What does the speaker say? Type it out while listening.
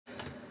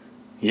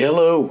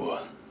Yellow.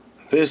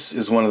 This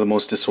is one of the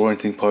most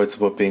disorienting parts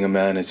about being a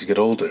man as you get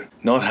older.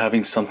 Not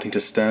having something to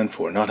stand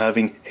for, not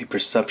having a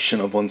perception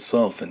of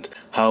oneself and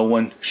how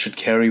one should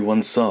carry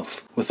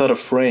oneself. Without a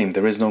frame,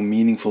 there is no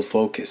meaningful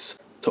focus.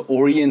 To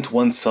orient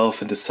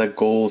oneself and to set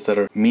goals that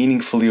are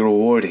meaningfully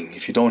rewarding,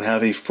 if you don't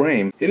have a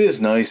frame, it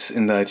is nice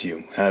in that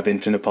you have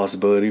infinite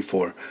possibility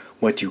for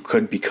what you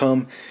could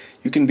become.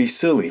 You can be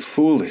silly,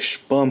 foolish,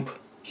 bump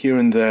here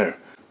and there,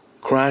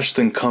 crash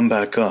then come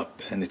back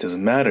up, and it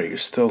doesn't matter, you're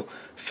still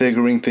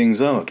figuring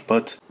things out.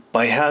 But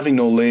by having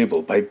no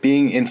label, by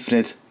being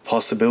infinite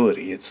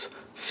possibility, it's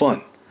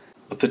fun.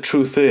 But the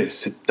truth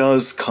is, it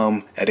does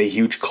come at a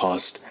huge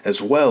cost as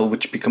well,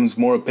 which becomes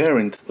more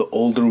apparent the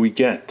older we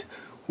get.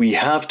 We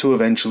have to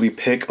eventually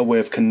pick a way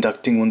of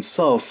conducting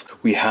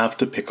oneself. We have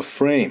to pick a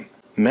frame.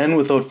 Men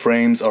without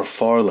frames are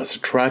far less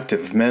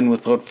attractive. Men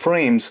without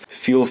frames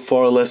feel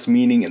far less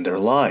meaning in their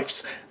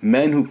lives.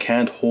 Men who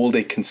can't hold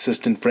a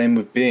consistent frame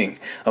of being,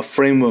 a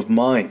frame of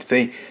mind,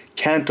 they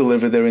can't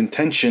deliver their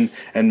intention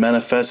and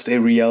manifest a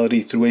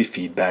reality through a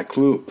feedback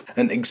loop.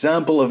 An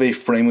example of a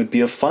frame would be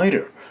a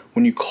fighter.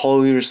 When you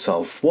call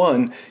yourself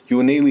one,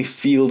 you innately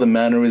feel the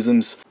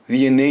mannerisms,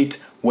 the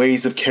innate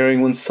ways of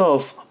carrying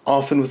oneself,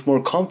 often with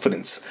more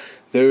confidence.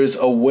 There is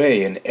a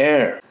way, an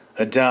air,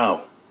 a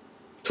Tao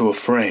to a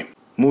frame.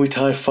 Muay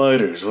Thai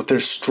fighters with their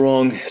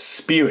strong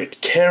spirit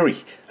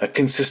carry a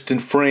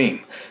consistent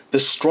frame. The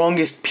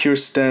strongest pure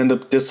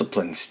stand-up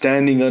discipline,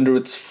 standing under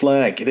its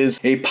flag. It is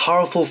a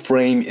powerful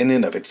frame in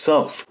and of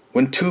itself.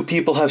 When two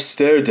people have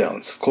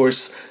stare-downs, of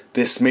course,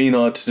 this may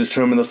not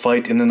determine the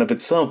fight in and of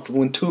itself, but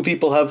when two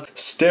people have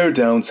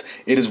stare-downs,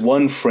 it is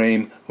one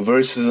frame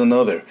versus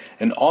another.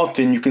 And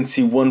often you can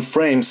see one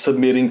frame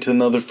submitting to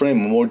another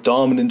frame, a more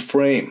dominant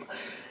frame.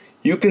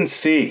 You can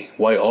see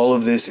why all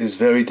of this is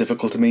very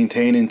difficult to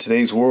maintain in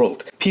today's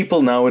world.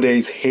 People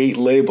nowadays hate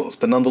labels,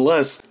 but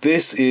nonetheless,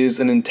 this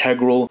is an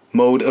integral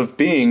mode of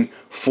being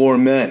for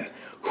men.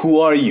 Who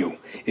are you?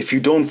 If you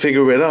don't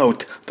figure it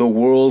out, the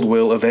world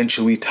will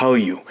eventually tell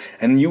you,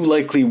 and you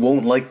likely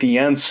won't like the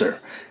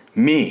answer.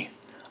 Me,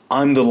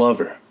 I'm the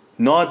lover.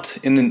 Not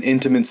in an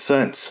intimate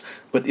sense,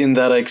 but in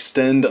that I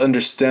extend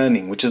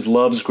understanding, which is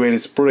love's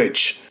greatest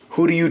bridge.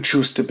 Who do you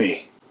choose to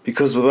be?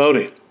 Because without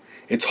it,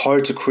 it's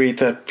hard to create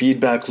that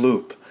feedback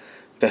loop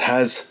that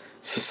has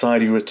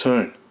society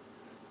return,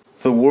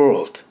 the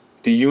world,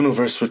 the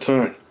universe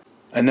return,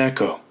 an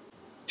echo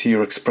to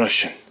your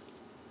expression.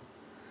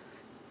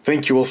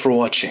 Thank you all for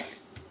watching.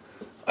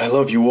 I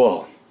love you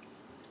all.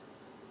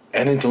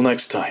 And until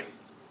next time,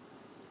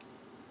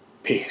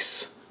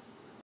 peace.